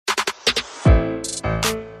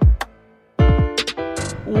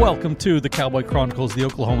Welcome to the Cowboy Chronicles, the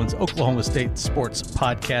Oklahomans Oklahoma State Sports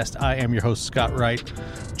Podcast. I am your host, Scott Wright,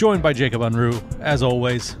 joined by Jacob Unruh, as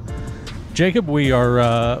always. Jacob,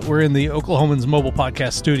 we're in the Oklahomans Mobile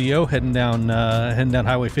Podcast Studio, heading down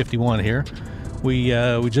Highway 51 here. We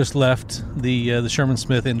just left the Sherman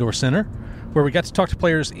Smith Indoor Center, where we got to talk to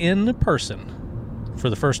players in person for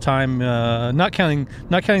the first time. Not counting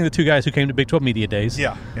the two guys who came to Big 12 Media Days.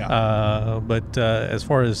 But as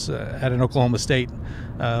far as at an Oklahoma State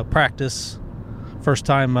practice, first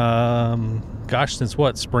time. Since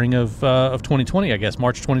what, spring of 2020, I guess,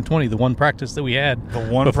 March 2020, the one practice that we had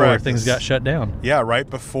before things got shut down. Yeah, right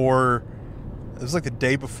before, it was like the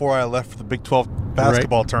day before I left for the Big 12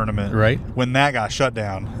 basketball tournament. Right. When that got shut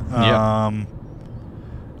down.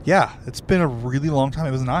 Yeah, it's been a really long time.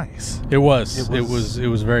 It was nice. It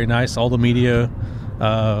was very nice. All the media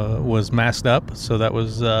was masked up, so that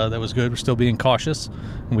was good. We're still being cautious.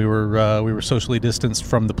 We were socially distanced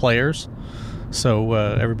from the players. So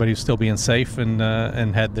everybody was still being safe and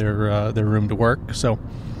had their room to work. So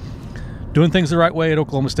doing things the right way at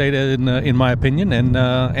Oklahoma State, in my opinion,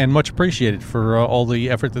 and much appreciated for all the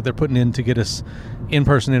effort that they're putting in to get us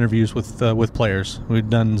in-person interviews with players. We've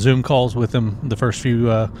done Zoom calls with them the first few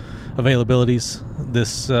availabilities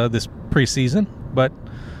this preseason, but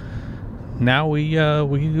now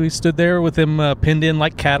we stood there with them pinned in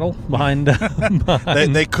like cattle behind.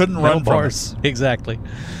 They couldn't run from us. Exactly.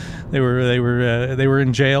 They were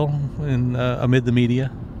in jail amid the media,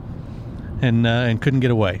 and couldn't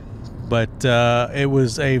get away. But it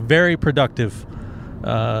was a very productive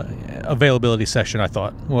availability session, I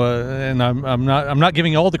thought. Well, and I'm not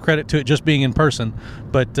giving all the credit to it just being in person,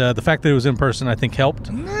 but the fact that it was in person, I think, helped.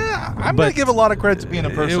 I'm going to give a lot of credit to being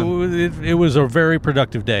in person. It was a very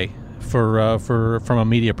productive day from a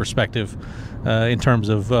media perspective, in terms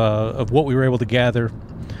of what we were able to gather.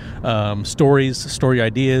 Story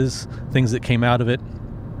ideas, things that came out of it.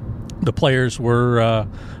 The players were,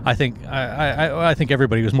 I think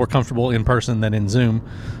everybody was more comfortable in person than in Zoom,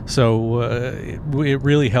 so it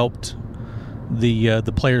really helped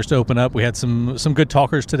the players to open up. We had some good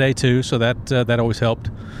talkers today too, so that always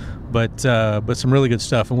helped. But some really good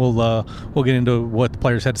stuff, and we'll get into what the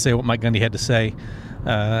players had to say, what Mike Gundy had to say.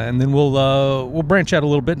 And then we'll branch out a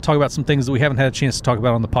little bit and talk about some things that we haven't had a chance to talk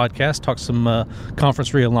about on the podcast. Talk some conference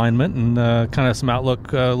realignment and kind of some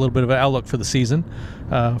outlook, a little bit of an outlook for the season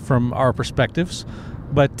from our perspectives.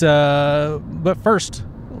 But first,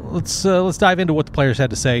 let's dive into what the players had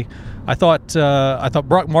to say. I thought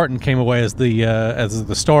Brock Martin came away as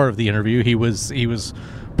the star of the interview. He was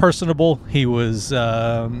personable. He was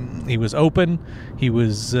open. He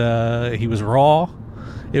was raw.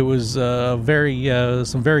 It was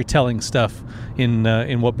some very telling stuff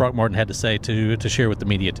in what Brock Martin had to say to share with the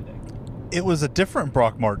media today. It was a different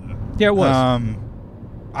Brock Martin. Yeah, it was.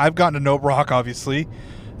 I've gotten to know Brock, obviously,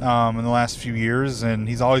 in the last few years, and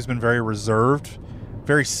he's always been very reserved,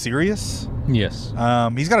 very serious. Yes.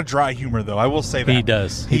 He's got a dry humor, though. I will say that. He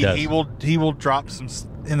does. He will drop some.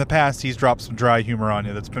 In the past, he's dropped some dry humor on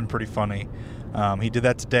you that's been pretty funny. He did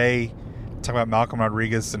that today, talking about Malcolm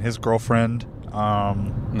Rodriguez and his girlfriend.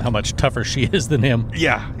 And how much tougher she is than him.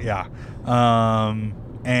 Yeah.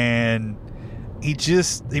 And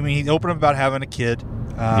he opened up about having a kid.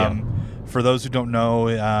 For those who don't know,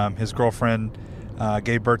 his girlfriend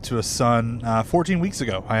gave birth to a son 14 weeks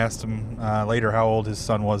ago. I asked him later how old his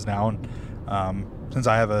son was now, and since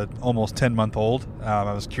I have a almost 10-month-old,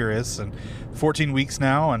 I was curious. And 14 weeks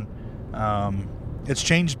now, and it's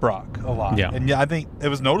changed Brock a lot. Yeah. And I think it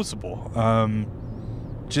was noticeable.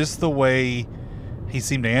 Just the way he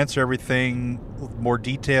seemed to answer everything with more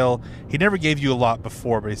detail. He never gave you a lot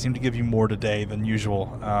before, but he seemed to give you more today than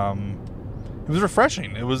usual. It was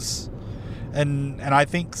refreshing. It was, and I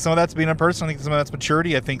think some of that's being in person. I think some of that's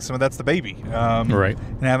maturity. I think some of that's the baby, right,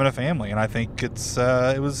 and having a family. And I think it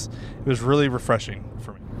was really refreshing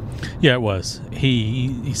for me. Yeah, it was.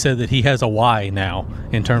 He said that he has a why now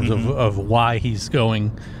in terms of why he's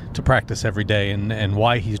going to practice every day and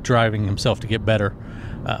why he's driving himself to get better.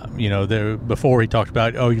 Before he talked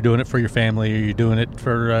about, you're doing it for your family, or you're doing it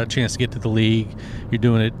for a chance to get to the league, you're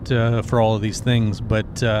doing it for all of these things,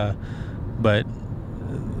 but that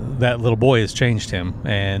little boy has changed him,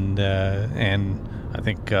 and I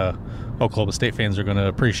think Oklahoma State fans are going to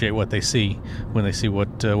appreciate what they see when they see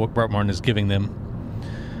what Brock Martin is giving them.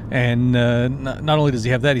 And not only does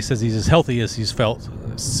he have that, he says he's as healthy as he's felt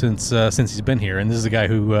since he's been here, and this is a guy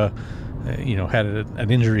who had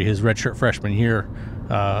an injury his redshirt freshman year.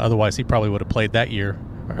 Otherwise, he probably would have played that year.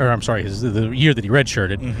 Or I'm sorry, the year that he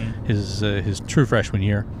redshirted, his true freshman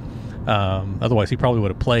year. Otherwise, he probably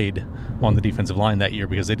would have played on the defensive line that year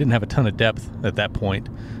because they didn't have a ton of depth at that point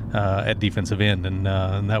at defensive end, and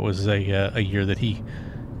that was a year that he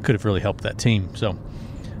could have really helped that team. So,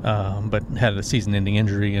 but had a season-ending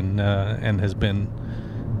injury and has been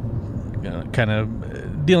kind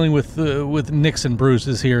of dealing with nicks and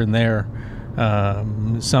bruises here and there.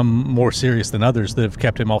 Some more serious than others that have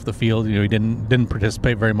kept him off the field. He didn't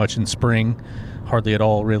participate very much in spring, hardly at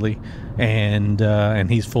all, really, and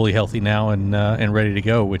he's fully healthy now and ready to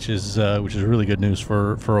go, which is really good news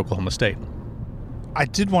for Oklahoma State. I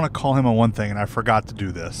did want to call him on one thing, and I forgot to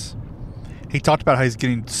do this. He talked about how he's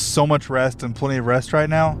getting so much rest and plenty of rest right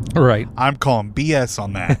now. Right. I'm calling BS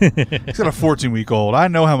on that. He's got a 14-week-old. I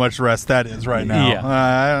know how much rest that is right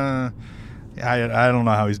now. Yeah. I don't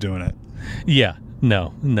know how he's doing it. Yeah.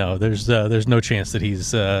 No. There's no chance that he's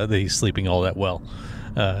sleeping all that well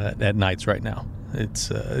at nights right now.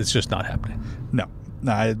 It's just not happening. No.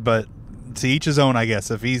 But to each his own, I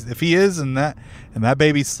guess. If he is and that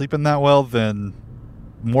baby's sleeping that well, then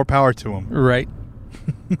more power to him. Right.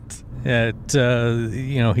 He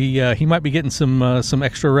might be getting some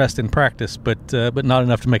extra rest in practice, but not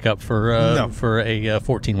enough to make up for a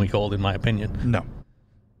 14-week-old, in my opinion. No.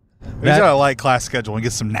 He's got a light class schedule and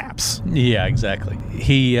get some naps. Yeah, exactly.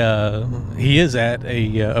 He is at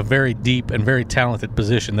a very deep and very talented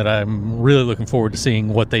position that I'm really looking forward to seeing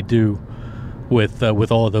what they do with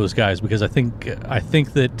all of those guys, because I think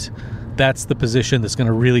that that's the position that's going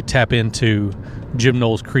to really tap into Jim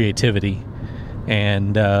Knowles' creativity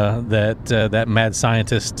and that mad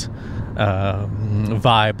scientist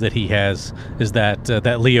vibe that he has is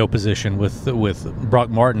that Leo position with Brock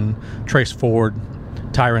Martin, Trace Ford,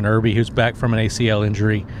 Tyron Irby, who's back from an ACL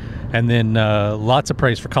injury, and then lots of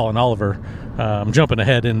praise for Colin Oliver. I'm jumping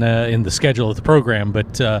ahead in the schedule of the program,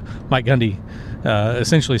 but Mike Gundy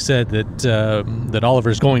essentially said that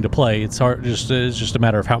Oliver's going to play. It's just a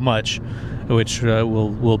matter of how much, which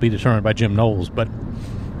will be determined by Jim Knowles. But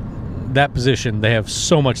that position, they have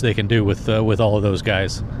so much they can do with all of those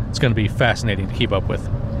guys. It's going to be fascinating to keep up with.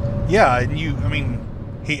 Yeah,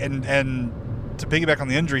 and to piggyback on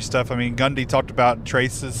the injury stuff, Gundy talked about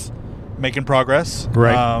Trace's making progress.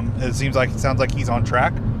 Right. It sounds like he's on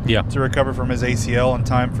track. Yeah. To recover from his ACL in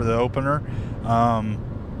time for the opener.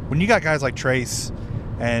 When you got guys like Trace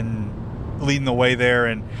and leading the way there,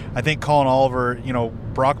 and I think Colin Oliver,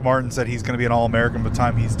 Brock Martin said he's going to be an All-American by the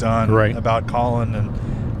time he's done. Right. About Colin and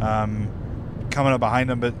coming up behind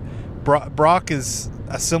him, but Brock is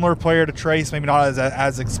a similar player to Trace, maybe not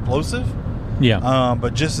as explosive. Yeah.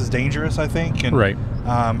 But just as dangerous, I think. And, right.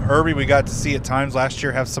 Irby, we got to see at times last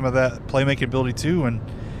year have some of that playmaking ability too, and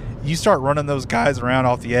you start running those guys around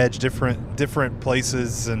off the edge, different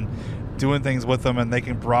places, and doing things with them, and they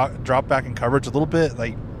can drop back in coverage a little bit.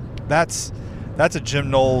 Like that's a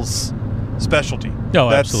Jim Knowles specialty.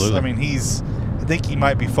 Oh, absolutely. I think he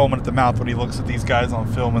might be foaming at the mouth when he looks at these guys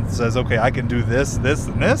on film and says, "Okay, I can do this, this,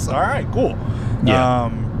 and this. All right, cool."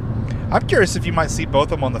 Yeah. I'm curious if you might see both of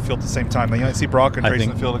them on the field at the same time. Like you might see Brock and Trace in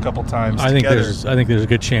the field a couple times together. I think there's a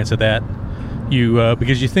good chance of that.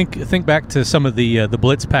 Because you think back to some of the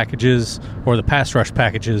blitz packages or the pass rush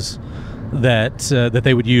packages that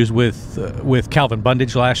they would use with Calvin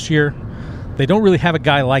Bundage last year. They don't really have a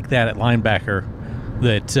guy like that at linebacker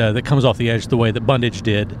that comes off the edge the way that Bundage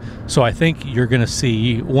did. So I think you're going to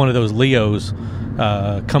see one of those Leos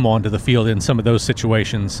come onto the field in some of those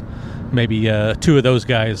situations. Maybe two of those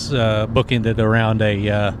guys bookended around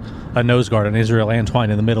a nose guard, an Israel Antwine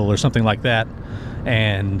in the middle or something like that.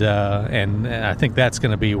 And I think that's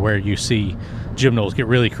going to be where you see Jim Knowles get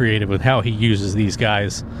really creative with how he uses these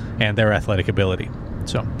guys and their athletic ability.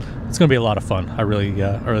 So it's going to be a lot of fun. I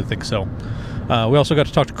really think so. We also got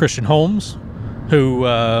to talk to Christian Holmes, who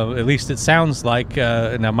at least it sounds like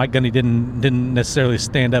now Mike Gundy didn't necessarily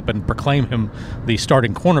stand up and proclaim him the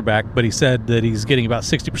starting cornerback, but he said that he's getting about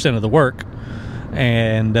 60% of the work,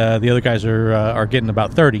 and the other guys are getting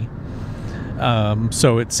about 30%.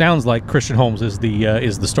 So it sounds like Christian Holmes is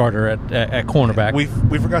the starter at cornerback.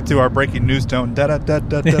 We forgot to our breaking news tone.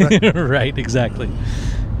 Right, exactly.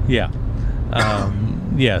 Yeah,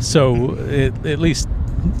 yeah. So at least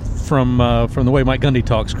from the way Mike Gundy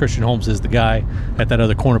talks, Christian Holmes is the guy at that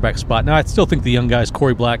other cornerback spot. Now I still think the young guys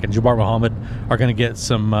Corey Black and Jabbar Muhammad are going to get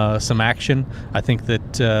some action. I think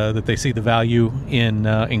that they see the value in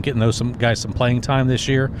getting those guys some playing time this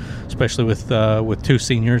year, especially with two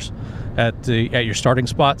seniors at your starting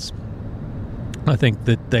spots. I think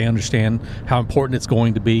that they understand how important it's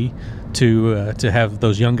going to be to have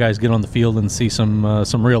those young guys get on the field and see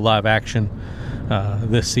some real live action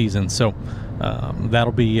this season. So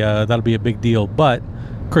that'll be a big deal. But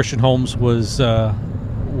Christian Holmes was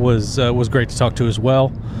was great to talk to as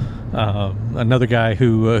well. Another guy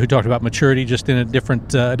who talked about maturity just in a different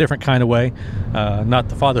kind of way, not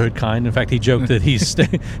the fatherhood kind. In fact, he joked that he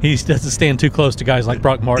doesn't stand too close to guys like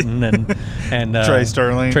Brock Martin and Trey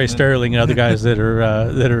Sterling and other guys that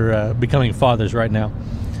are becoming fathers right now.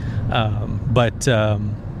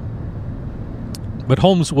 But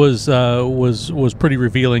Holmes was pretty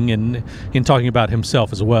revealing in talking about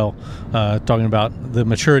himself as well, talking about the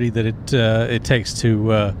maturity that it takes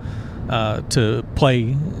to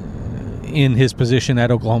play in his position at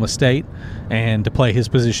Oklahoma State and to play his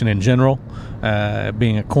position in general,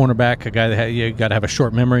 being a cornerback, a guy that you got to have a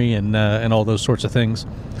short memory and all those sorts of things.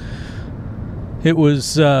 It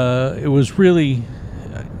was really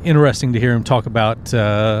interesting to hear him talk about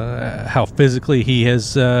how physically he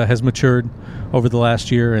has matured over the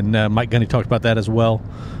last year, and Mike Gundy talked about that as well.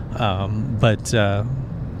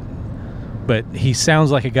 But he sounds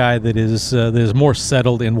like a guy that is more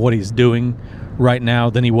settled in what he's doing right now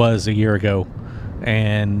than he was a year ago,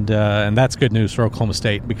 and that's good news for Oklahoma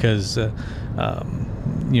State because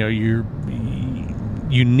you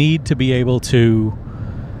need to be able to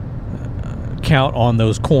count on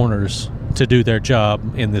those corners to do their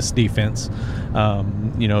job in this defense.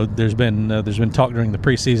 There's been talk during the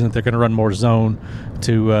preseason that they're going to run more zone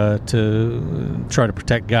to try to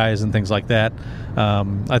protect guys and things like that.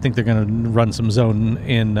 I think they're going to run some zone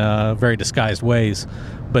in very disguised ways,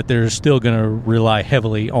 but they're still going to rely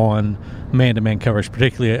heavily on man-to-man coverage,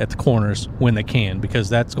 particularly at the corners when they can, because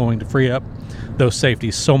that's going to free up those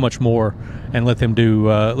safeties so much more and let them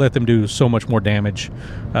do so much more damage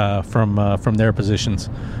from their positions.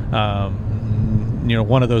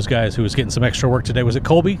 One of those guys who was getting some extra work today was it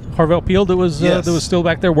Colby Harvell-Peel that was Yes. that was still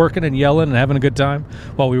back there working and yelling and having a good time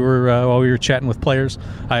while we were chatting with players.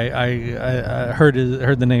 I heard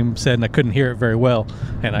the name said and I couldn't hear it very well,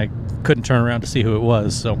 and I couldn't turn around to see who it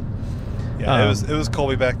was. So yeah, it was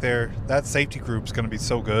Colby back there. That safety group's going to be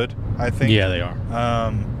so good, I think. Yeah, they are.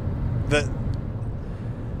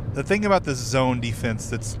 The thing about this zone defense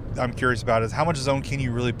that's I'm curious about is how much zone can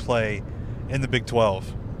you really play in the Big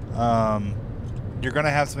 12? You're going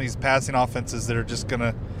to have some of these passing offenses that are just going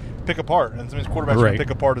to pick apart, and some of these quarterbacks are going to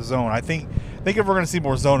pick apart a zone. I think if we're going to see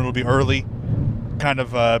more zone, it'll be early, kind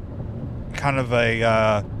of a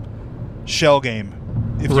shell game,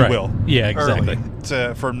 if you will. Yeah, exactly.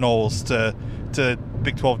 For Knowles to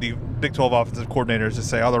Big 12 offensive coordinators to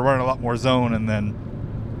say, oh, they're running a lot more zone, and then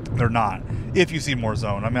they're not. If you see more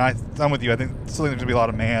zone, I mean, I'm with you. I think still there's going to be a lot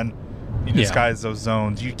of man. You disguise those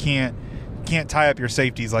zones. You can't tie up your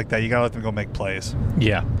safeties like that. You got to let them go make plays.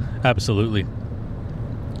 Yeah, absolutely.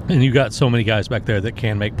 And you got so many guys back there that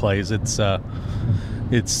can make plays. It's got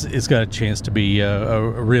a chance to be a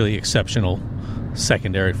really exceptional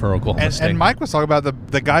secondary for Oklahoma State. And Mike was talking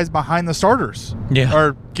about the guys behind the starters. Yeah.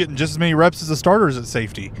 Are getting just as many reps as the starters at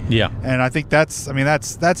safety. Yeah. And I think that's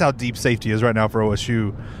how deep safety is right now for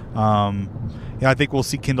OSU. I think we'll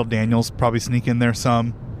see Kendall Daniels probably sneak in there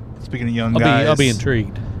some. Speaking of young guys, I'll be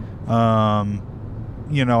intrigued. I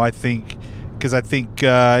think because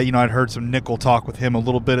I'd heard some nickel talk with him a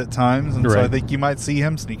little bit at times, and so I think you might see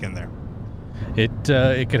him sneak in there.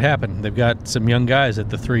 It could happen. They've got some young guys at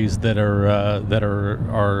the threes that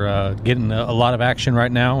are getting a lot of action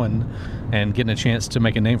right now and getting a chance to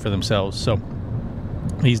make a name for themselves. So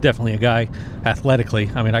he's definitely a guy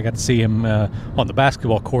athletically. I mean, I got to see him on the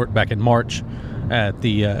basketball court back in March at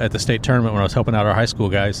the state tournament when I was helping out our high school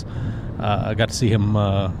guys. I got to see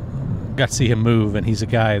him move, and he's a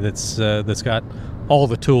guy that's got all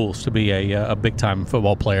the tools to be a big time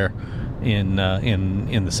football player in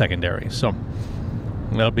the secondary. So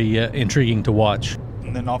that'll be intriguing to watch.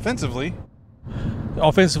 And then offensively,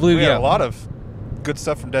 we had a lot of good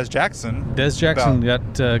stuff from Des Jackson. Des Jackson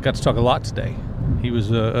got to talk a lot today. He was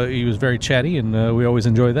very chatty, and we always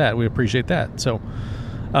enjoy that. We appreciate that. So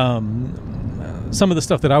some of the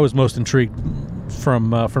stuff that I was most intrigued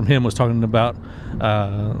from him was talking about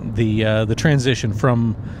the transition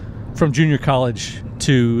from junior college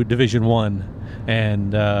to Division I,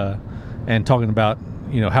 and talking about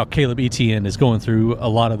how Caleb Etienne is going through a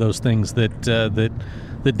lot of those things that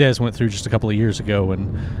Des went through just a couple of years ago,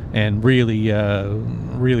 and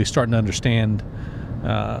really starting to understand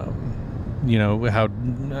how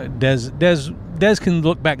Des can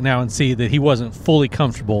look back now and see that he wasn't fully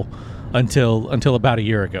comfortable until about a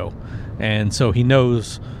year ago, and so he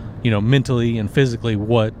knows mentally and physically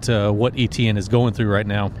what Etienne is going through right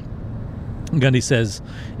now. Gundy says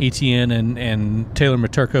Etienne and Taylor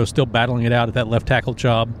Materko still battling it out at that left tackle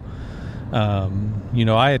job. I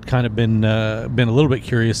had kind of been a little bit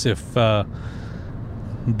curious if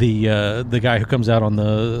the guy who comes out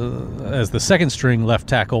as the second string left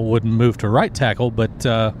tackle would move to right tackle, but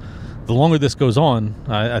the longer this goes on,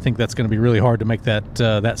 I think that's going to be really hard to make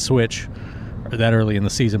that switch that early in the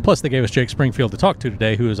season. Plus, they gave us Jake Springfield to talk to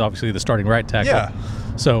today, who is obviously the starting right tackle. Yeah.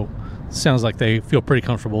 So sounds like they feel pretty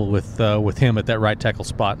comfortable with him at that right tackle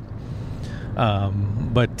spot.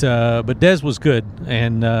 But Dez was good,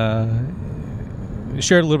 and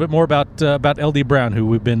shared a little bit more about LD Brown, who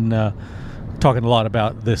we've been talking a lot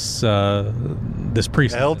about this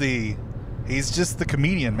preseason. LD, he's just the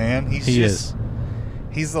comedian, man.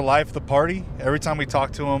 He's the life of the party. Every time we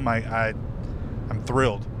talk to him, I'm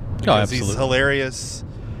thrilled. Because he's hilarious.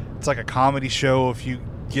 It's like a comedy show if you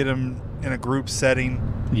get him in a group setting.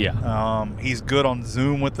 Yeah. He's good on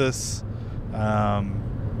Zoom with us.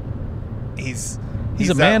 He's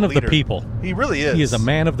a man of the people. He really is. He is a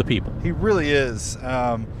man of the people. He really is.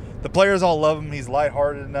 The players all love him. He's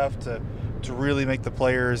lighthearted enough to really make the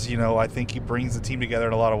players, I think he brings the team together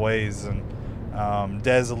in a lot of ways. And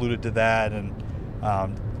Dez alluded to that. And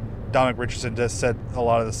Dominic Richardson just said a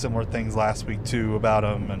lot of the similar things last week, too, about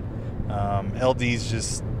him. And LD's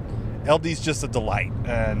just a delight.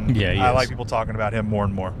 And I like people talking about him more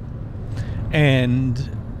and more.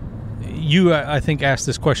 And you, I think, asked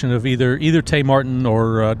this question of either Tay Martin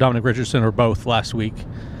or Dominic Richardson or both last week.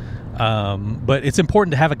 But it's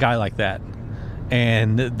important to have a guy like that.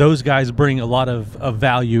 And those guys bring a lot of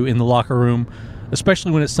value in the locker room,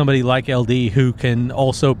 especially when it's somebody like LD who can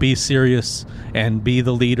also be serious and be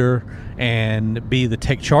the leader and be the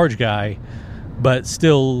take charge guy, but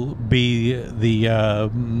still be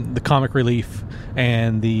the comic relief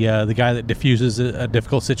and the guy that diffuses a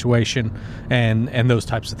difficult situation and those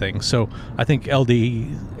types of things. So I think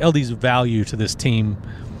LD's value to this team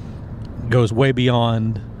goes way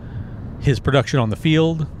beyond his production on the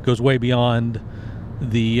field, goes way beyond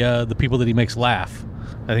the people that he makes laugh.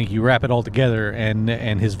 I think you wrap it all together,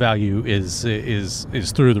 and his value is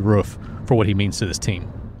through the roof for what he means to this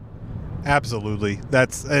team. Absolutely,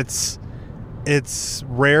 it's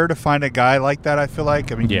rare to find a guy like that. I feel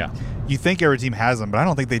like. I mean, you think every team has him, but I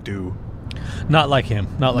don't think they do. Not like him.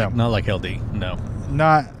 Not like LD. No.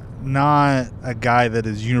 Not a guy that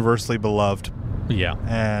is universally beloved. Yeah.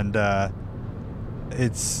 And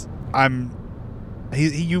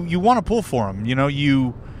you want to pull for him.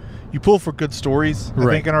 You pull for good stories, I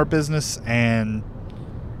think, in our business, and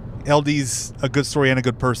LD's a good story and a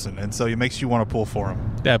good person, and so it makes you want to pull for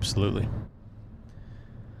him. Absolutely.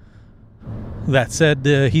 That said,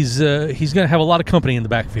 he's going to have a lot of company in the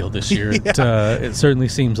backfield this year. Yeah. It certainly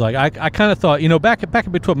seems like. I kind of thought, back at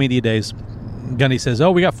Big 12 Media Days, Gundy says,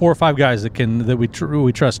 "Oh, we got 4 or 5 guys that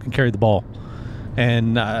we trust can carry the ball,"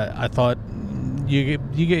 and I thought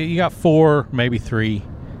you got 4, maybe 3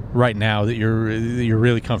 right now that you're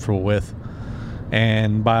really comfortable with,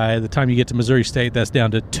 and by the time you get to Missouri State, that's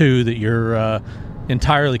down to 2 that you're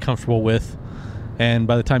entirely comfortable with, and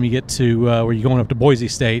by the time you get to where you're going up to Boise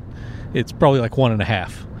State, it's probably like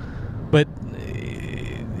 1.5. But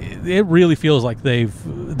it really feels like they're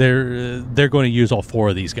going to use all 4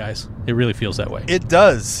 of these guys. It really feels that way. It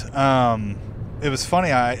does. It was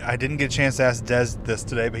funny. I didn't get a chance to ask Dez this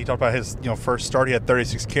today, but he talked about his first start. He had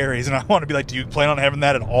 36 carries, and I want to be like, do you plan on having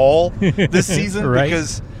that at all this season? Right.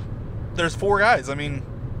 Because there's 4 guys. I mean,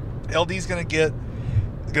 LD's going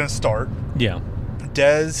to start. Yeah.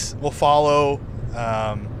 Dez will follow.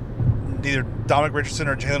 Either Dominic Richardson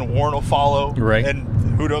or Jalen Warren will follow. Right. And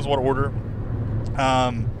who knows what order.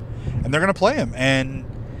 And they're going to play him. And,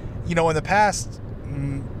 in the past,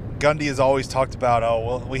 Gundy has always talked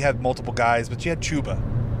about, we had multiple guys, but you had Chuba.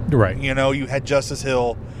 Right. You had Justice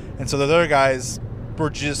Hill. And so the other guys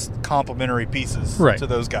were just complementary pieces to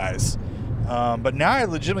those guys. But now I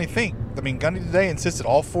legitimately think, Gundy today insisted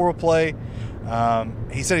all 4 will play.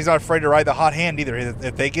 He said he's not afraid to ride the hot hand either.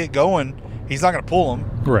 If they get going, he's not going to pull them.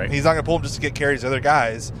 Right. He's not going to pull them just to get carries to other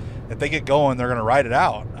guys. If they get going, they're going to ride it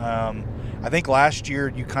out. I think last year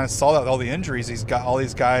you kind of saw that with all the injuries. All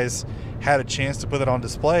these guys had a chance to put it on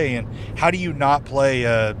display. And how do you not play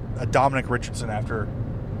a Dominic Richardson after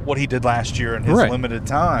what he did last year in his limited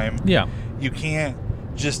time? Yeah. You can't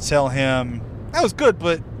just tell him, that was good,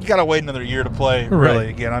 but you got to wait another year to play really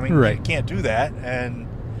again. You can't do that. And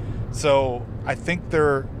so I think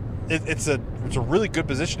it's a really good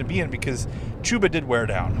position to be in because Chuba did wear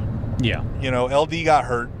down. Yeah. LD got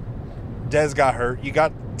hurt. Dez got hurt. You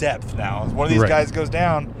got depth now. If one of these guys goes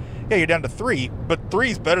down, you're down to 3, but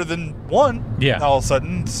 3 is better than 1 all of a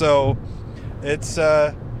sudden. So it's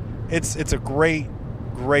a great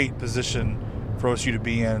position for OSU to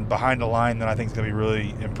be in behind a line that I think is going to be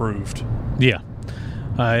really improved. Yeah.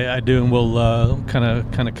 I do, and we'll kind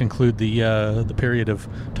of conclude the period of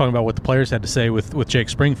talking about what the players had to say with Jake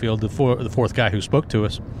Springfield, the fourth guy who spoke to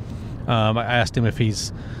us. I asked him if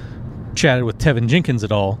he's chatted with Tevin Jenkins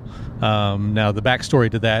at all. Now, the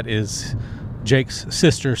backstory to that is Jake's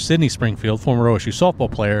sister, Sydney Springfield, former OSU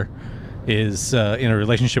softball player, is in a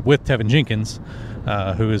relationship with Tevin Jenkins,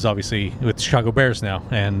 who is obviously with the Chicago Bears now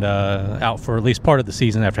and out for at least part of the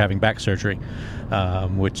season after having back surgery,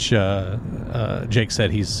 which Jake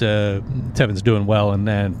said Tevin's doing well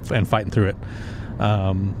and fighting through it.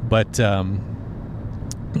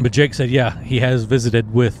 But Jake said, yeah, he has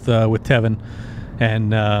visited with Tevin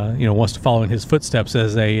and wants to follow in his footsteps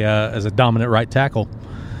as a dominant right tackle.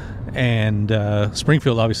 And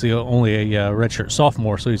Springfield obviously only a redshirt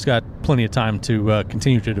sophomore, so he's got plenty of time to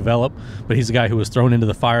continue to develop. But he's a guy who was thrown into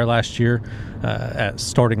the fire last year at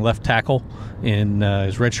starting left tackle in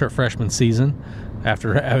his redshirt freshman season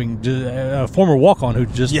after having a former walk-on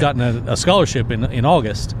who'd just gotten a scholarship in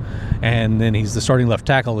August. And then he's the starting left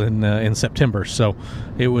tackle in September. So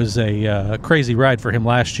it was a crazy ride for him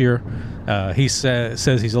last year. He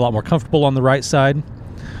says he's a lot more comfortable on the right side.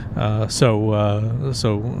 So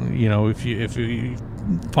if you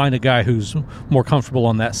find a guy who's more comfortable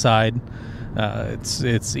on that side,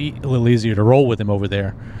 it's a little easier to roll with him over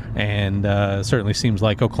there. And it certainly seems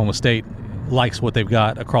like Oklahoma State likes what they've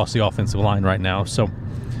got across the offensive line right now. So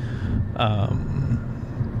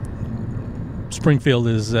Springfield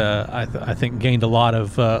is, I think, gained a lot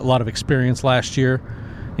of experience last year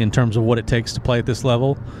in terms of what it takes to play at this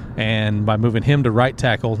level. And by moving him to right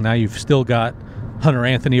tackle, now you've still got Hunter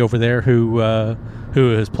Anthony over there who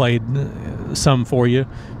has played some for you.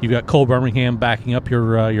 You've got Cole Birmingham backing up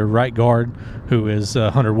your right guard, who is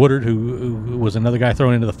Hunter Woodard, who was another guy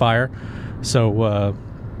thrown into the fire. So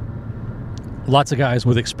lots of guys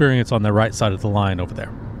with experience on the right side of the line over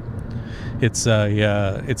there. It's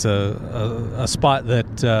a spot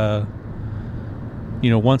that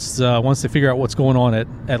once they figure out what's going on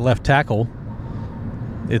at left tackle,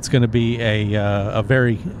 it's going to be a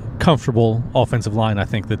very comfortable offensive line. I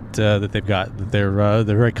think that they've got that they're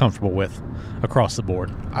very comfortable with across the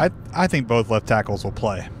board. I think both left tackles will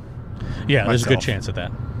play. Yeah, there's a good chance of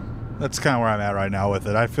that. That's kind of where I'm at right now with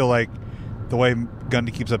it. I feel like the way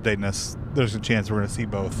Gundy keeps updating us, there's a chance we're going to see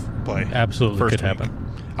both play. Absolutely, could happen.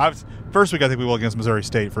 First week, I think we will against Missouri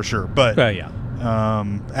State for sure. But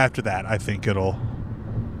after that, I think it'll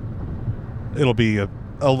be a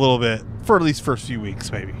little bit for at least first few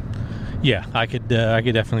weeks, maybe. Yeah, I could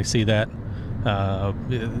definitely see that.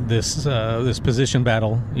 This position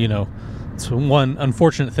battle, it's one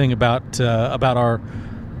unfortunate thing about our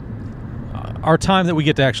time that we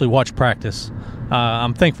get to actually watch practice.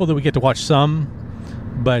 I'm thankful that we get to watch some,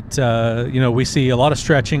 but we see a lot of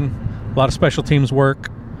stretching, a lot of special teams work,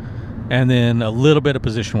 and then a little bit of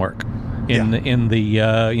position work in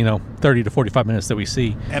the 30 to 45 minutes that we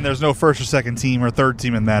see. And there's no first or second team or third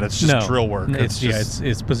team in that. It's just drill work. It's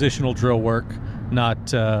positional drill work,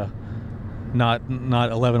 not 11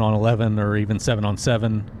 on 11 or even 7 on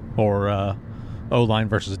 7 or O-line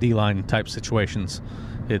versus D-line type situations.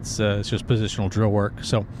 It's just positional drill work.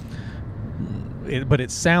 So, but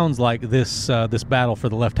it sounds like this battle for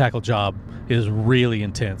the left tackle job is really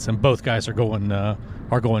intense, and both guys are going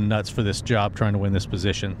nuts for this job, trying to win this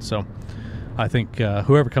position. So I think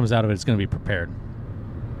whoever comes out of it is going to be prepared.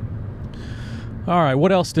 All right,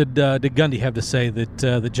 what else did Gundy have to say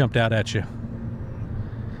that jumped out at you?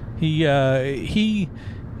 He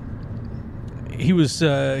was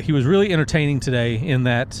really entertaining today in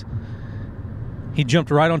that he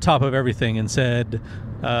jumped right on top of everything and said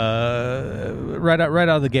right out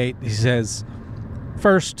of the gate, he says,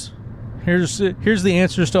 first, Here's the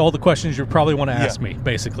answers to all the questions you probably want to ask me,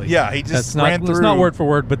 basically. Yeah, he just ran through. It's not word for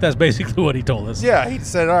word, but that's basically what he told us. Yeah, he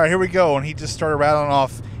said, all right, here we go. And he just started rattling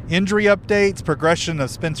off injury updates, progression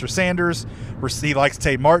of Spencer Sanders. He likes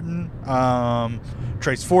Tate Martin.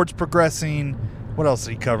 Trace Ford's progressing. What else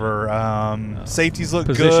did he cover? Safeties look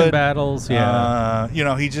position good. Position battles, yeah.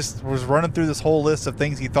 He just was running through this whole list of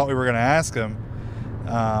things he thought we were going to ask him.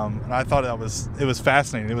 And I thought it was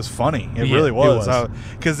fascinating. It was funny. It really was.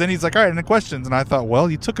 Because then he's like, all right, any questions? And I thought,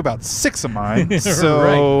 well, you took about 6 of mine. So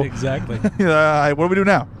right, exactly. What do we do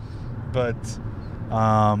now? But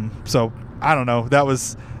so I don't know. That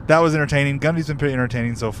was entertaining. Gundy's been pretty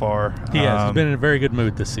entertaining so far. He has. He's been in a very good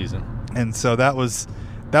mood this season. And so that was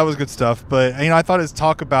good stuff. But I thought his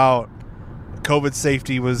talk about COVID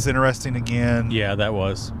safety was interesting again. Yeah, that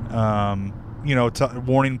was.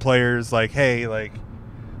 Warning players like, hey, like,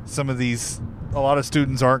 some of these, a lot of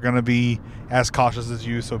students aren't going to be as cautious as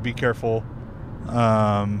you, so be careful. He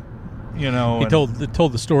told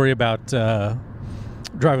the story about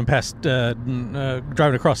driving across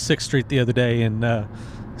 6th Street the other day and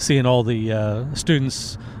seeing all the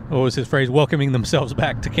students, what was his phrase, welcoming themselves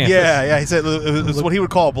back to campus. Yeah. He said it was what he would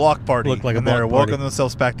call a block party. Looked like a and block they're party. welcoming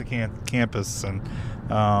themselves back to campus, and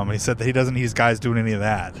he said that he doesn't need his guys doing any of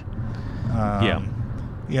that.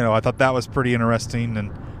 I thought that was pretty interesting,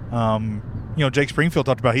 and Jake Springfield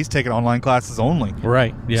talked about he's taking online classes only.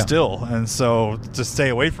 Right. Yeah. Still, and so to stay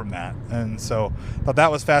away from that, and so I thought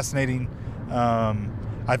that was fascinating.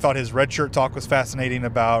 I thought his redshirt talk was fascinating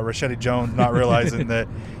about Rashedi Jones not realizing that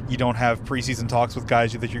you don't have preseason talks with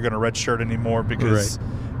guys that you're going to redshirt anymore because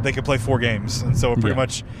they could play 4 games, and so pretty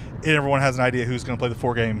much everyone has an idea who's going to play the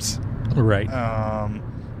 4 games. Right.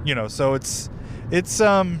 So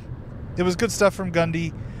it was good stuff from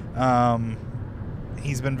Gundy.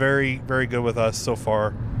 He's been very, very good with us so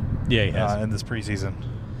far. Yeah, he has in this preseason.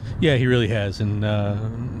 Yeah, he really has, and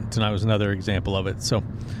tonight was another example of it. So,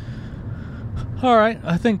 all right,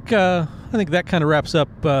 I think that kind of wraps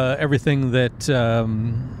up everything that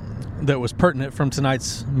was pertinent from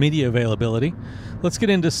tonight's media availability. Let's get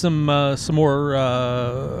into some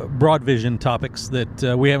more broad vision topics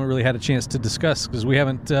that we haven't really had a chance to discuss because we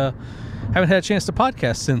haven't had a chance to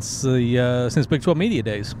podcast since Big 12 Media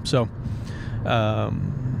Days. So.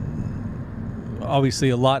 Obviously,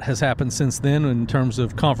 a lot has happened since then in terms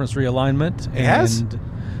of conference realignment. It has?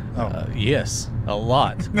 Yes, a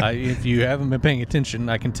lot. If you haven't been paying attention,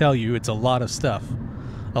 I can tell you it's a lot of stuff.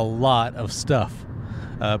 A lot of stuff.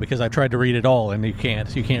 Because I tried to read it all, and you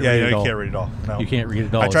can't. You can't read it all. You can't read it all. No. You can't read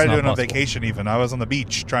it all. I tried to do it possible. on vacation even. I was on the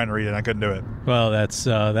beach trying to read it, and I couldn't do it. Well, that's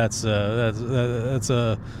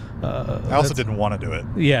I also didn't want to do it.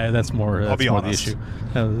 Yeah, that's more. I'll be more honest. the issue.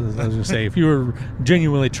 I was going to say, if you were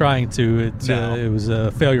genuinely trying to, it was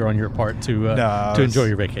a failure on your part to enjoy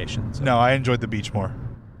your vacation. So. No, I enjoyed the beach more.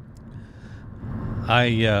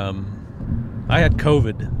 I had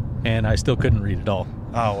COVID, and I still couldn't read it all.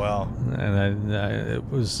 Oh well. And it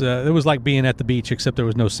was like being at the beach, except there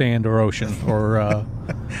was no sand or ocean or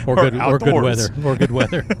good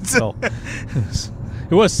weather. So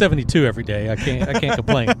it was 72 every day. I can't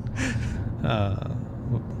complain.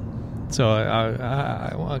 So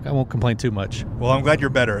I won't complain too much. Well, I'm glad you're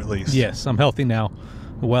better at least. Yes, I'm healthy now.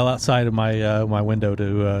 Well outside of my window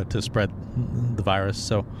to spread the virus.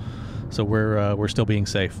 So we're still being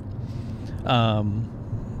safe.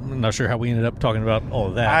 I'm not sure how we ended up talking about all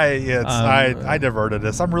of that. I diverted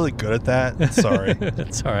us. I'm really good at that. Sorry.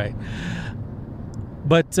 It's all right.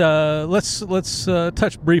 But let's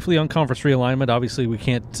touch briefly on conference realignment. Obviously, we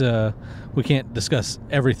can't discuss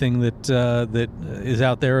everything that is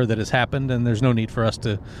out there or that has happened, and there's no need for us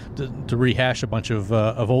to rehash a bunch of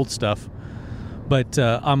old stuff. But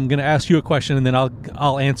I'm going to ask you a question, and then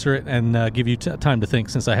I'll answer it and give you time to think,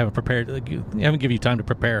 since I haven't given you time to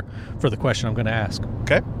prepare for the question I'm going to ask.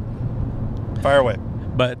 Okay. Fire away.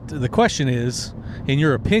 But the question is, in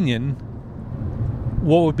your opinion,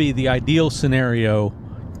 what would be the ideal scenario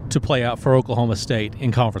to play out for Oklahoma State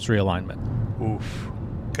in conference realignment? Oof.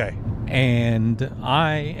 Okay. And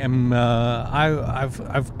I've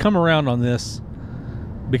come around on this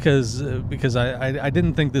because I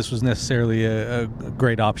didn't think this was necessarily a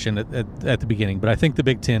great option at the beginning, but I think the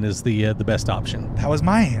Big Ten is the best option. That was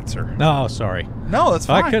my answer. No, sorry. No, that's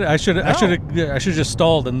fine. I should have just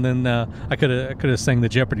stalled, and then I could have sang the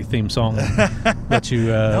Jeopardy theme song and let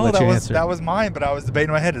you answer. That was mine, but I was debating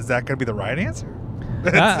in my head, is that going to be the right answer?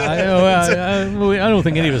 I don't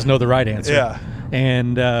think any of us know the right answer. Yeah.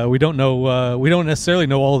 And we don't necessarily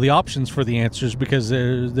know all the options for the answers, because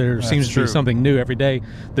there seems to be something new every day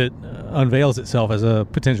that unveils itself as a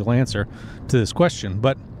potential answer to this question.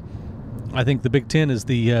 But I think the Big Ten is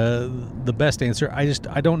the best answer.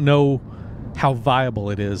 I don't know how viable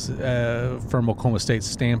it is from Oklahoma State's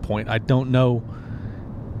standpoint. I don't know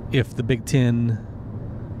if the Big Ten.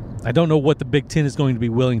 I don't know what the Big Ten is going to be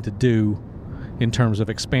willing to do in terms of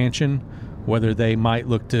expansion. Whether they might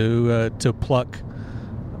look to pluck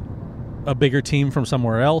a bigger team from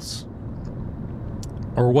somewhere else,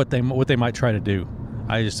 or what they might try to do.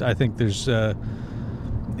 I think there's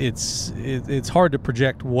it's hard to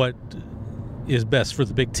project what is best for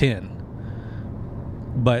the Big Ten.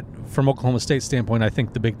 But from Oklahoma State's standpoint, I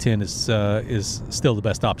think the Big Ten is still the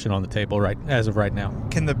best option on the table as of right now.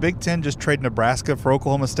 Can the Big Ten just trade Nebraska for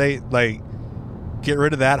Oklahoma State? Like, get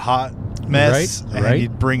rid of that hot mess, right. And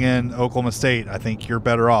you'd bring in Oklahoma State. I think you're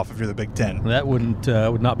better off if you're the Big Ten. That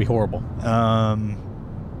would not be horrible. I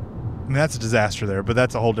mean, that's a disaster there, but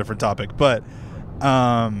that's a whole different topic. But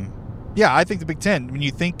yeah, I think the Big Ten, when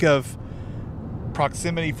you think of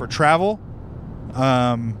proximity for travel,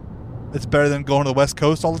 it's better than going to the West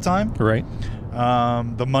Coast all the time. Right.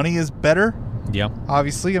 The money is better. Yeah.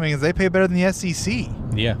 Obviously, I mean, they pay better than the SEC.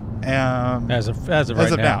 Yeah. As of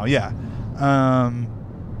right now. Yeah.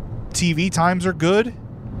 TV times are good.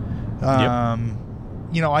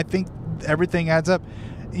 You know, I think everything adds up.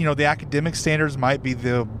 You know, the academic standards might be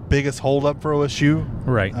the biggest holdup for OSU.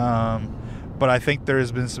 Right. But I think there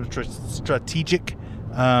has been some strategic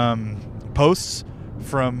posts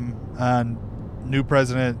from new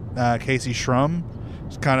president Casey Schrum,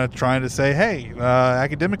 kind of trying to say, hey,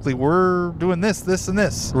 academically, we're doing this, and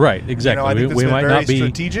this. Right, exactly. You know, I think we might not be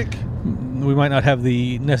strategic. We might not have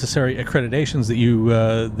the necessary accreditations that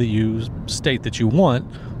you state that you want,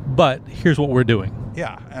 but here's what we're doing.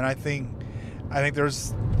 Yeah, and I think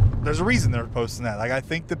there's a reason they're posting that. Like, I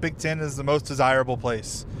think the Big Ten is the most desirable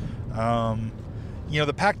place. You know,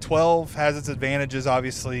 the Pac-12 has its advantages,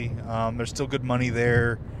 obviously. There's still good money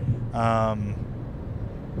there. I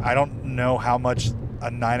don't know how much a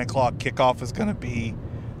 9 o'clock kickoff is going to be,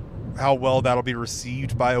 how well that'll be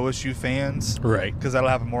received by OSU fans. Right. Because that'll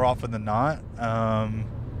happen more often than not.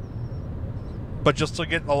 But you'll still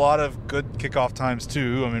get a lot of good kickoff times,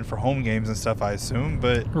 too. I mean, for home games and stuff, I assume.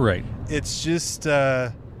 But right. It's just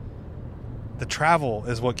the travel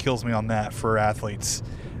is what kills me on that for athletes.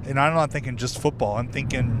 And I'm not thinking just football. I'm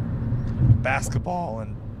thinking basketball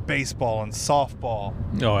and baseball and softball.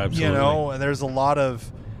 Oh, absolutely. You know, and there's a lot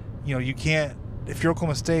of, you know, you can't, if you're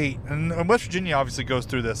Oklahoma State, and West Virginia obviously goes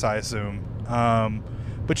through this, I assume,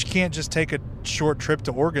 but you can't just take a short trip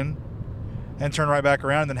to Oregon and turn right back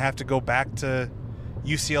around and then have to go back to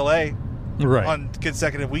UCLA on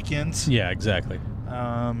consecutive weekends. Yeah, exactly.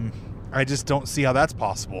 I just don't see how that's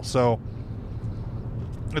possible. So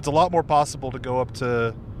it's a lot more possible to go up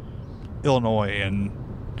to Illinois and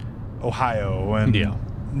Ohio and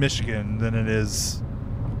Michigan than it is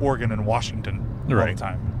Oregon and Washington all the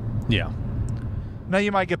time. Yeah. Now,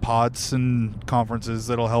 you might get pods and conferences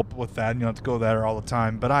that'll help with that, and you don't have to go there all the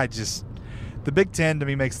time. But the Big Ten to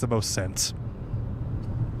me makes the most sense.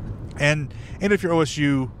 And if you're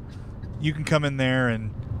OSU, you can come in there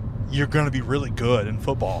and you're going to be really good in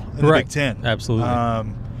football in the Big Ten. Absolutely.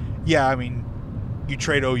 Yeah, I mean, you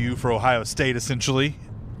trade OU for Ohio State essentially.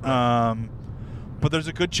 But there's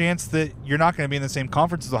a good chance that you're not going to be in the same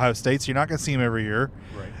conference as Ohio State, so you're not going to see them every year,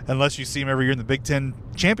 unless you see them every year in the Big Ten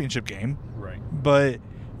championship game. Right. But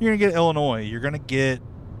you're going to get Illinois. You're going to get,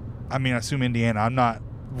 I mean, I assume Indiana. I'm not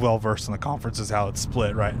well versed in the conferences, how it's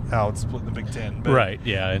split, right? How it's split in the Big Ten. But right,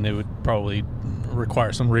 yeah, and it would probably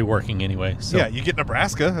require some reworking anyway. So. Yeah, you get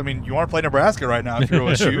Nebraska. I mean, you want to play Nebraska right now if you're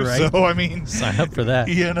OSU. Right. So, I mean. Sign up for that.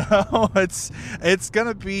 You know, it's going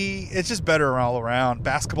to be, it's just better all around.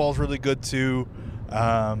 Basketball's really good too.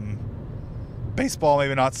 Baseball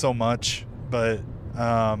maybe not so much, but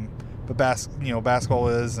basketball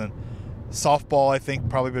is, and softball I think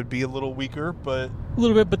probably would be a little weaker, but a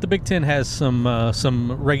little bit. But the Big Ten has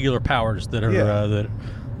some regular powers that are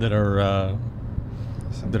that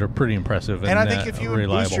are pretty impressive and I think if you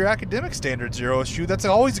reliable. Boost your academic standards, your OSU, that's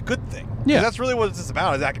always a good thing. Yeah, that's really what it's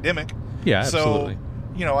about, is academic. Yeah, absolutely. So,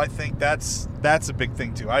 you know, I think that's a big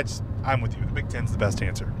thing too. I'm with you. The Big Ten's the best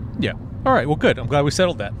answer. Yeah. All right. Well, good. I'm glad we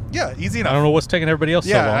settled that. Yeah, easy enough. I don't know what's taking everybody else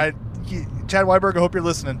so long. Chad Weiberg, I hope you're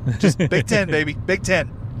listening. Just Big Ten, baby. Big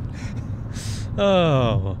Ten.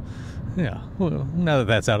 Oh, yeah. Well, now that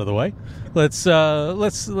that's out of the way, let's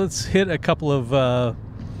hit a couple of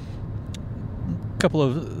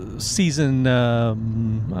season. I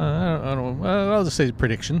don't know. I'll just say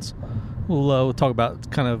predictions. We'll talk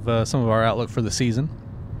about kind of some of our outlook for the season.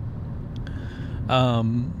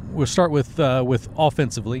 We'll start with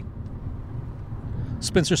offensively.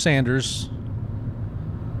 Spencer Sanders,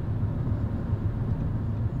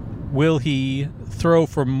 will he throw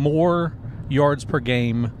for more yards per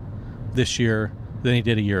game this year than he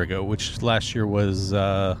did a year ago, which last year was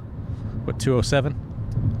 207?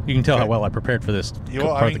 You can tell how well I prepared for this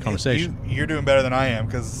part of the conversation. You're doing better than I am,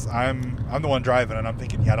 because I'm the one driving, and I'm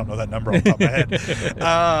thinking, I don't know that number off the top of my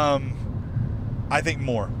head. I think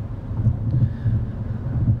more.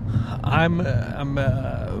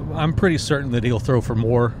 I'm pretty certain that he'll throw for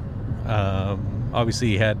more. Obviously,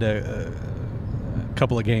 he had a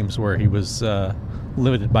couple of games where he was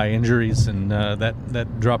limited by injuries, and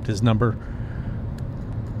that dropped his number.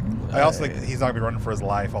 I also think he's not going to be running for his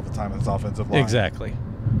life all the time in his offensive line. Exactly.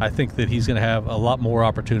 I think that he's going to have a lot more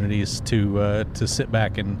opportunities to sit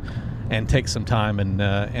back and take some time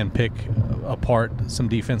and pick apart some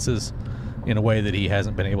defenses in a way that he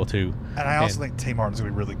hasn't been able to. And I also think Tay Martin's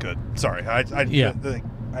going to be really good. Sorry. I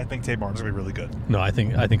think Tay Martin's going to be really good. No, I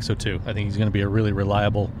think so too. I think he's going to be a really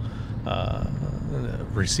reliable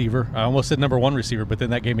receiver. I almost said number one receiver, but then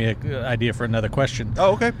that gave me an idea for another question.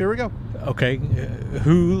 Oh, okay. Here we go. Okay,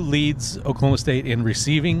 who leads Oklahoma State in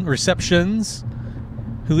receptions?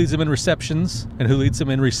 Who leads them in receptions, and who leads them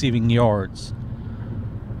in receiving yards?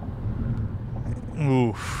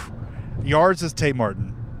 Oof. Yards is Tate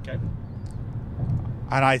Martin. Okay.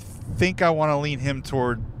 And I think I want to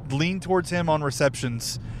lean towards him on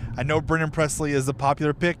receptions. I know Brennan Presley is the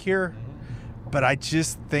popular pick here, but I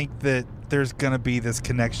just think that there's going to be this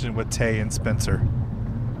connection with Tay and Spencer.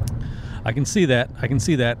 I can see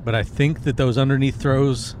that, but I think that those underneath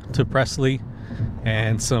throws to Presley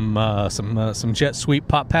and some jet sweep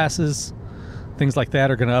pop passes, things like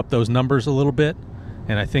that, are going to up those numbers a little bit,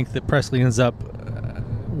 and I think that Presley ends up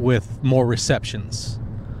with more receptions.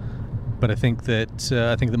 But I think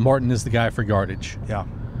that Martin is the guy for yardage. Yeah,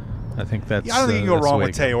 I think that's. I don't think you can go wrong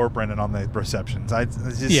with Tay or Brennan on the receptions.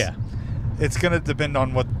 It's going to depend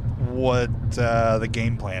on what the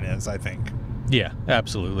game plan is, I think. Yeah,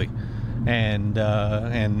 absolutely. And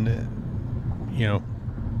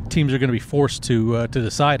teams are going to be forced to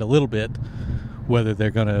decide a little bit whether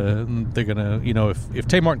they're gonna if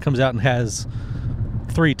Tay Martin comes out and has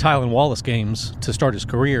 3 Tylan Wallace games to start his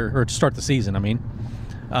career, or to start the season,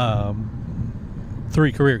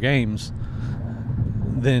 3 career games,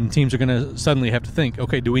 then teams are going to suddenly have to think,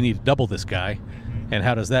 okay, do we need to double this guy? And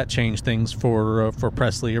how does that change things for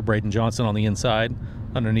Presley or Braden Johnson on the inside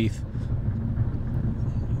underneath?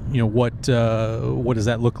 What does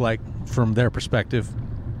that look like from their perspective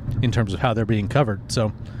in terms of how they're being covered?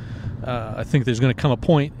 So I think there's going to come a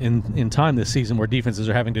point in time this season where defenses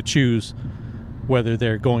are having to choose whether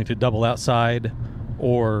they're going to double outside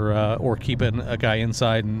or keep a guy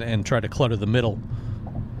inside and try to clutter the middle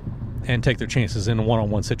and take their chances in a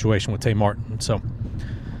one-on-one situation with Tay Martin. So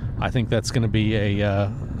I think that's going to be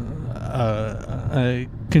a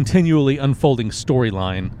continually unfolding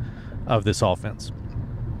storyline of this offense.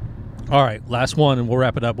 All right, last one, and we'll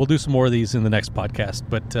wrap it up. We'll do some more of these in the next podcast.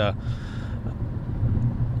 But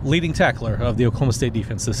leading tackler of the Oklahoma State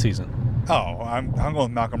defense this season. Oh, I'm going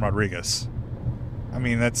with Malcolm Rodriguez.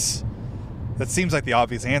 That seems like the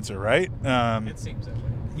obvious answer, right? It seems that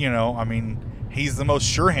way. He's the most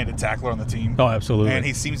sure-handed tackler on the team. Oh, absolutely. And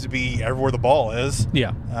he seems to be everywhere the ball is.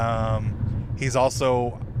 Yeah. He's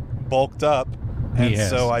also bulked up, and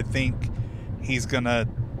so I think he's going to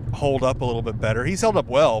hold up a little bit better. He's held up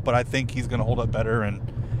well, but I think he's going to hold up better, and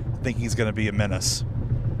I think he's going to be a menace.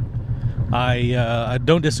 I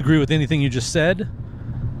don't disagree with anything you just said.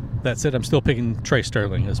 That said, I'm still picking Trey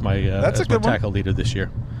Sterling as my tackle leader this year.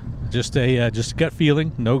 Just a gut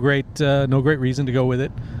feeling. No great reason to go with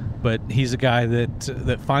it, but he's a guy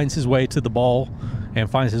that finds his way to the ball and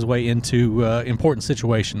finds his way into important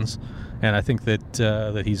situations, and I think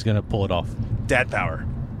that he's going to pull it off. Dad power.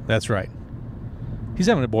 That's right. He's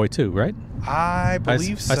having a boy too, right? I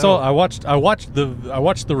believe so. I watched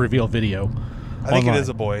the reveal video. I think it is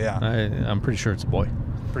a boy. Yeah, I'm pretty sure it's a boy.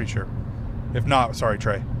 Pretty sure. If not, sorry,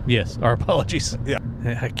 Trey. Yes, our apologies. Yeah.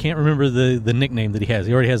 I can't remember the nickname that he has.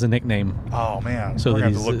 He already has a nickname. Oh man, so we're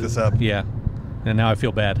gonna have to look this up. Yeah, and now I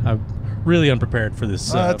feel bad. I'm really unprepared for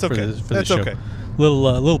this. That's okay. That's show. Okay.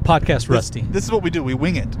 Little podcast rusty. This is what we do. We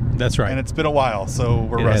wing it. That's right. And it's been a while, so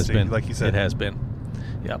we're rusty, like you said. It has been.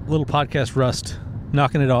 Yeah, little podcast rust,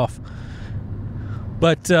 knocking it off.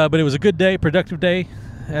 But it was a good day, productive day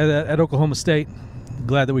at Oklahoma State.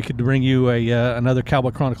 Glad that we could bring you another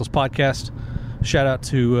Cowboy Chronicles podcast. Shout out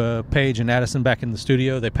to Paige and Addison back in the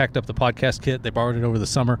studio. They packed up the podcast kit. They borrowed it over the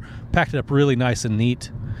summer. Packed it up really nice and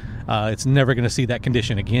neat. It's never going to see that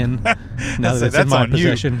condition again. Now that it's in my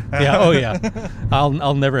possession. Yeah. Oh yeah.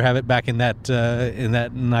 I'll never have it back in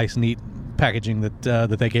that nice neat packaging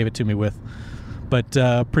that they gave it to me with. But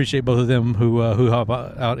appreciate both of them who help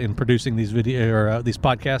out in producing these these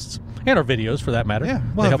podcasts and our videos for that matter. Yeah,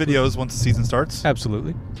 we'll have videos once the season starts.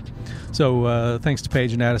 Absolutely. So thanks to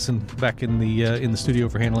Paige and Addison back in the studio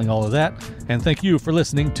for handling all of that, and thank you for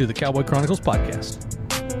listening to the Cowboy Chronicles podcast.